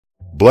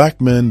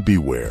Black men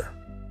beware.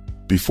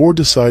 Before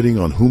deciding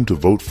on whom to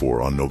vote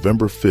for on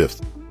November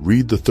 5th,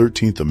 read the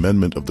 13th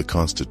Amendment of the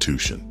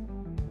Constitution.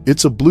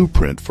 It's a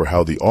blueprint for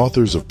how the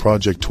authors of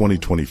Project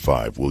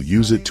 2025 will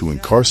use it to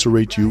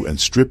incarcerate you and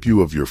strip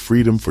you of your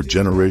freedom for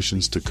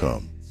generations to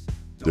come.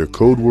 Their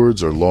code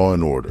words are law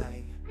and order.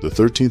 The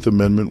 13th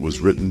Amendment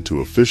was written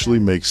to officially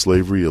make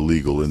slavery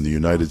illegal in the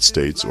United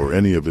States or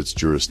any of its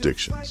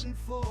jurisdictions.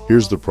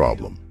 Here's the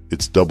problem.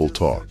 It's double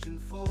talk.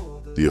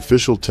 The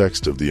official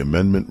text of the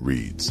amendment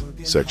reads,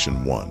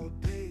 Section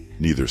 1.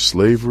 Neither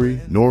slavery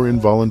nor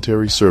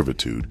involuntary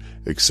servitude,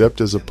 except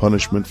as a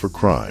punishment for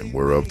crime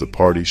whereof the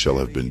party shall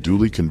have been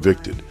duly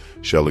convicted,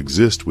 shall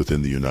exist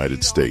within the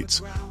United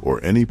States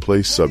or any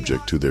place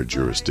subject to their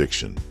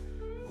jurisdiction.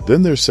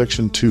 Then there's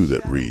Section 2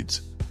 that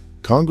reads,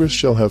 Congress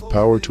shall have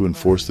power to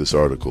enforce this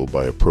article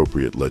by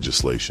appropriate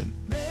legislation.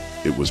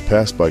 It was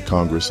passed by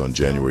Congress on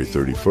January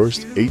 31,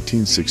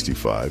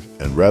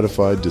 1865, and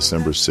ratified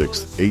December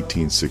 6,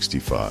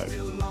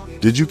 1865.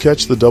 Did you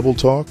catch the double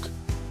talk?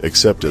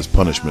 Except as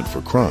punishment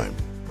for crime,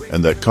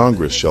 and that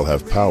Congress shall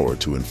have power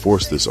to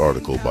enforce this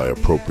article by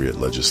appropriate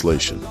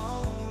legislation.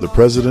 The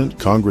President,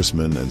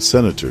 Congressman, and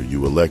Senator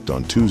you elect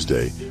on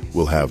Tuesday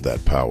will have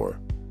that power.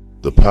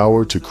 The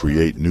power to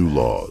create new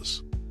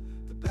laws.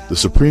 The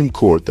Supreme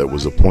Court that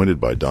was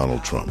appointed by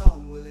Donald Trump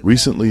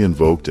recently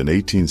invoked an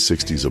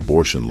 1860s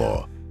abortion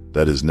law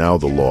that is now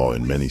the law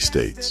in many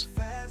states.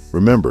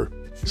 Remember,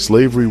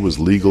 slavery was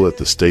legal at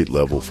the state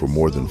level for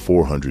more than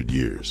 400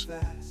 years.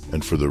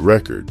 And for the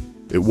record,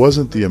 it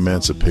wasn't the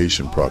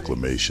Emancipation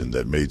Proclamation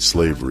that made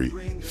slavery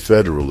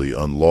federally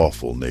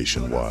unlawful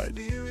nationwide.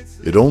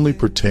 It only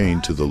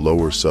pertained to the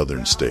lower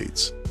southern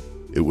states.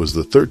 It was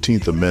the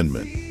 13th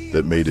Amendment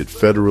that made it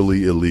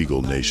federally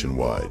illegal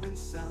nationwide.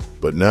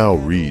 But now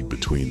read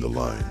between the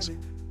lines.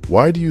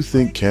 Why do you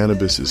think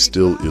cannabis is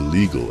still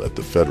illegal at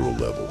the federal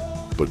level,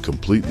 but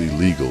completely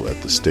legal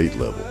at the state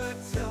level?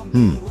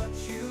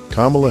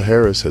 Kamala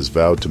Harris has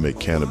vowed to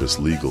make cannabis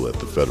legal at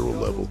the federal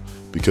level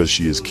because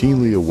she is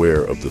keenly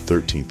aware of the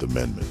 13th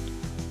Amendment.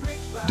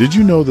 Did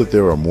you know that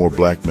there are more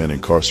black men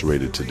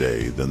incarcerated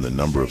today than the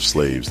number of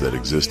slaves that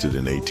existed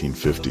in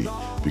 1850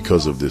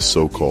 because of this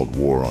so-called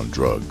war on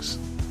drugs?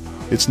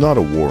 It's not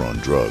a war on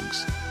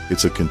drugs.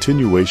 It's a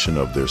continuation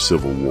of their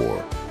civil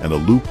war and a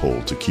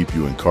loophole to keep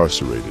you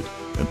incarcerated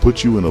and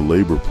put you in a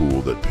labor pool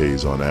that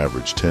pays on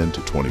average $10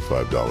 to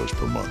 $25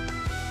 per month,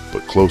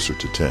 but closer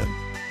to 10.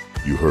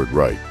 You heard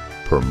right,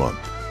 per month.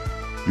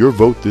 Your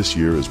vote this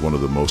year is one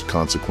of the most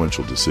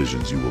consequential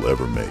decisions you will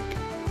ever make.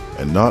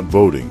 And not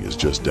voting is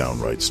just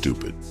downright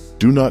stupid.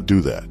 Do not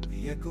do that.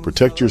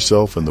 Protect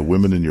yourself and the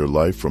women in your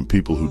life from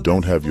people who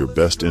don't have your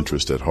best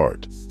interest at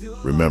heart.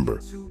 Remember,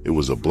 it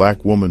was a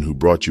black woman who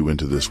brought you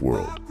into this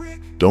world.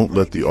 Don't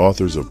let the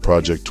authors of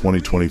Project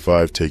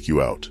 2025 take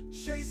you out.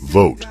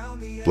 Vote.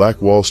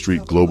 Black Wall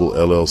Street Global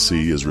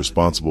LLC is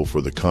responsible for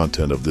the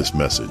content of this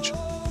message.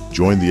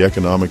 Join the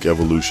economic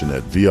evolution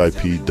at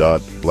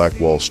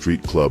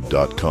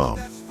vip.blackwallstreetclub.com.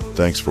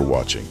 Thanks for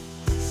watching.